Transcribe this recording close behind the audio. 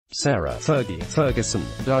Sarah Fergie Ferguson,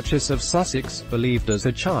 Duchess of Sussex, believed as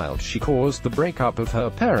a child she caused the breakup of her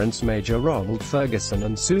parents Major Ronald Ferguson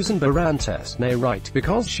and Susan Barrantes née Wright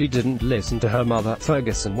because she didn't listen to her mother.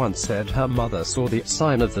 Ferguson once said her mother saw the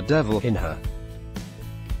sign of the devil in her.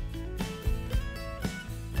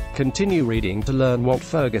 Continue reading to learn what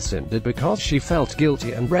Ferguson did because she felt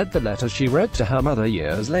guilty, and read the letter she wrote to her mother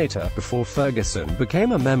years later, before Ferguson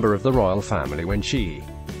became a member of the royal family when she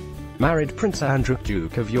married Prince Andrew,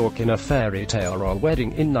 Duke of York, in a fairy tale royal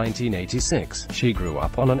wedding in 1986. She grew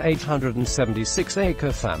up on an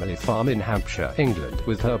 876-acre family farm in Hampshire, England,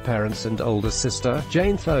 with her parents and older sister,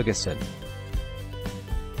 Jane Ferguson.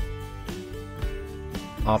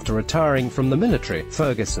 After retiring from the military,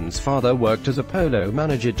 Ferguson's father worked as a polo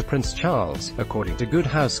manager to Prince Charles, according to Good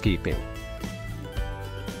Housekeeping.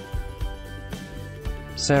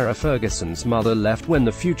 Sarah Ferguson's mother left when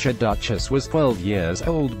the future Duchess was 12 years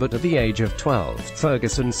old, but at the age of 12,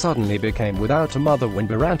 Ferguson suddenly became without a mother when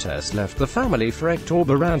Barrantes left the family for Hector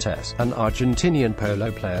Barrantes, an Argentinian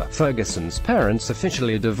polo player. Ferguson's parents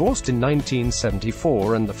officially divorced in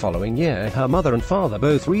 1974, and the following year her mother and father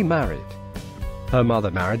both remarried. Her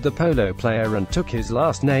mother married the polo player and took his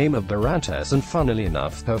last name of Barrantes, and funnily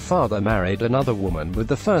enough, her father married another woman with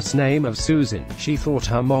the first name of Susan. She thought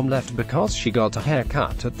her mom left because she got a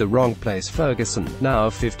haircut at the wrong place. Ferguson, now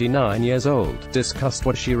 59 years old, discussed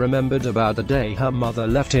what she remembered about the day her mother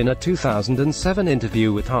left in a 2007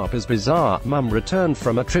 interview with Harper's Bazaar. "Mum returned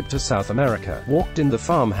from a trip to South America, walked in the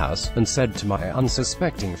farmhouse, and said to my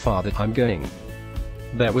unsuspecting father, 'I'm going.'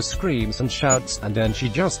 There were screams and shouts, and then she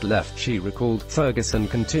just left," she recalled. Ferguson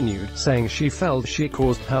continued, saying she felt she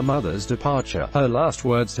caused her mother's departure. "Her last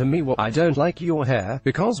words to me were, 'I don't like your hair,'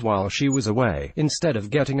 because while she was away, instead of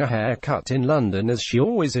getting a haircut in London as she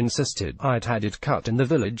always insisted, I'd had it cut in the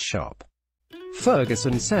village shop."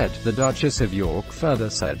 Ferguson said. The Duchess of York further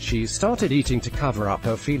said she started eating to cover up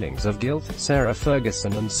her feelings of guilt. Sarah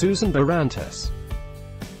Ferguson and Susan Barrantes.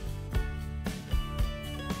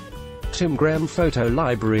 Tim Graham Photo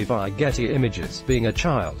Library by Getty Images. "Being a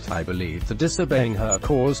child, I believed that disobeying her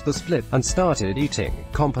caused the split, and started eating,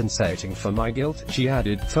 compensating for my guilt," she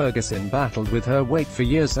added. Ferguson battled with her weight for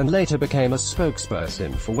years and later became a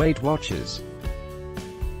spokesperson for Weight Watchers.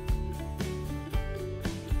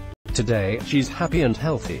 Today, she's happy and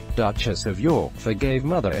healthy. Duchess of York forgave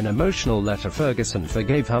mother in emotional letter. Ferguson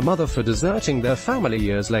forgave her mother for deserting their family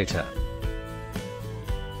years later.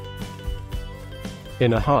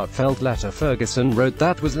 In a heartfelt letter Ferguson wrote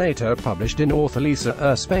that was later published in author Lisa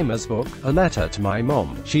Erspamer's book, A Letter to My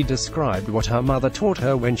Mom, she described what her mother taught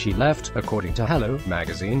her when she left. According to Hello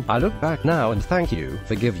magazine, "I look back now and thank you,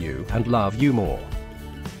 forgive you, and love you more.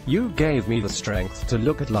 You gave me the strength to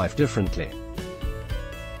look at life differently.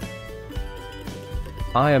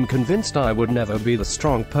 I am convinced I would never be the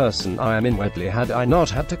strong person I am inwardly had I not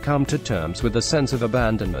had to come to terms with a sense of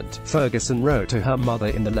abandonment," Ferguson wrote to her mother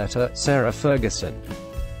in the letter. Sarah Ferguson.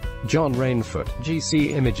 John Rainfoot,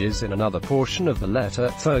 GC Images. In another portion of the letter,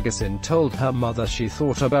 Ferguson told her mother she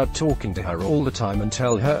thought about talking to her all the time and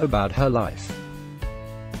tell her about her life.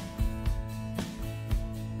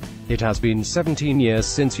 "It has been 17 years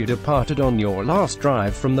since you departed on your last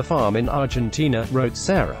drive from the farm in Argentina," wrote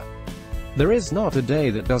Sarah. "There is not a day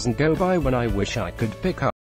that doesn't go by when I wish I could pick up